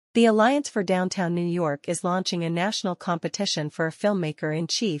The Alliance for Downtown New York is launching a national competition for a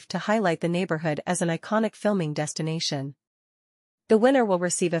filmmaker-in-chief to highlight the neighborhood as an iconic filming destination. The winner will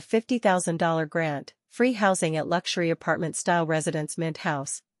receive a $50,000 grant, free housing at luxury apartment-style residence Mint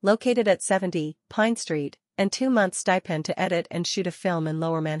House, located at 70 Pine Street, and 2-month stipend to edit and shoot a film in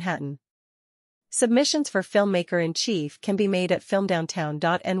Lower Manhattan. Submissions for Filmmaker-in-Chief can be made at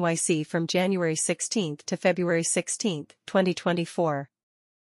filmdowntown.nyc from January 16 to February 16, 2024.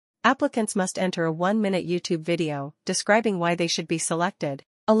 Applicants must enter a 1-minute YouTube video describing why they should be selected,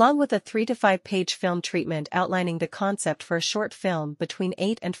 along with a 3 to 5 page film treatment outlining the concept for a short film between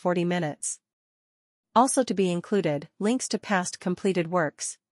 8 and 40 minutes. Also to be included, links to past completed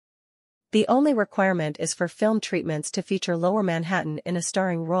works. The only requirement is for film treatments to feature Lower Manhattan in a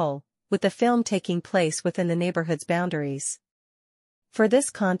starring role, with the film taking place within the neighborhood's boundaries. For this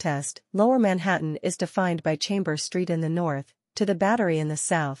contest, Lower Manhattan is defined by Chambers Street in the north, to the Battery in the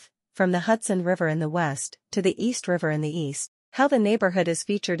south, from the Hudson River in the west, to the East River in the east. How the neighborhood is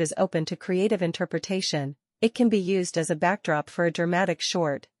featured is open to creative interpretation. It can be used as a backdrop for a dramatic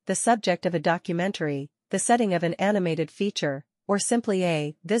short, the subject of a documentary, the setting of an animated feature, or simply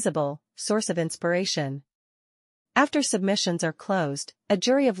a visible source of inspiration. After submissions are closed, a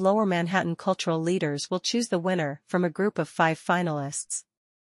jury of Lower Manhattan cultural leaders will choose the winner from a group of 5 finalists.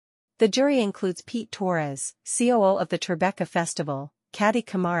 The jury includes Pete Torres, COO of the Tribeca Festival, Kadi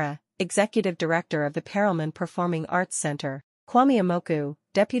Kamara, Executive Director of the Perelman Performing Arts Center, Kwame Amoku,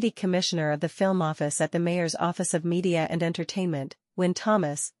 Deputy Commissioner of the Film Office at the Mayor's Office of Media and Entertainment, Wynn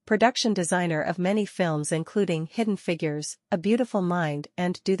Thomas, production designer of many films including Hidden Figures, A Beautiful Mind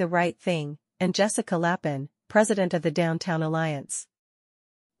and Do the Right Thing, and Jessica Lappin, President of the Downtown Alliance.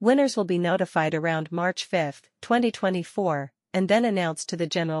 Winners will be notified around March 5, 2024, and then announced to the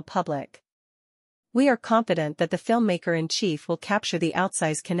general public. We are confident that the Filmmaker-in-Chief will capture the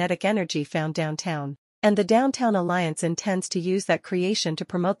outsized kinetic energy found downtown, and the Downtown Alliance intends to use that creation to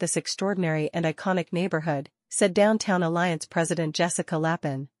promote this extraordinary and iconic neighborhood, said Downtown Alliance President Jessica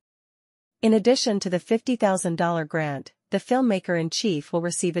Lappin. In addition to the $50,000 grant, the Filmmaker-in-Chief will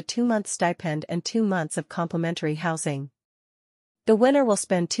receive a 2-month stipend and 2 months of complimentary housing. The winner will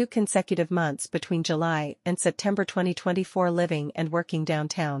spend 2 consecutive months between July and September 2024 living and working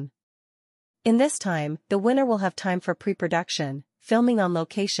downtown. In this time, the winner will have time for pre-production, filming on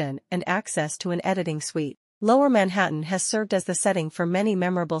location, and access to an editing suite. Lower Manhattan has served as the setting for many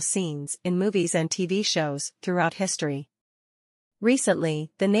memorable scenes in movies and TV shows throughout history.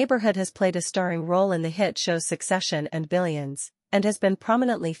 Recently, the neighborhood has played a starring role in the hit shows Succession and Billions, and has been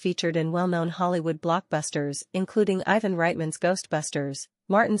prominently featured in well-known Hollywood blockbusters including Ivan Reitman's Ghostbusters,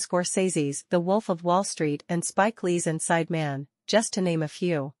 Martin Scorsese's The Wolf of Wall Street and Spike Lee's Inside Man, just to name a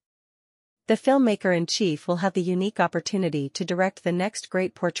few. The Filmmaker-in-Chief will have the unique opportunity to direct the next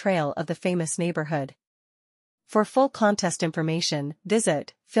great portrayal of the famous neighborhood. For full contest information,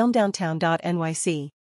 visit filmdowntown.nyc.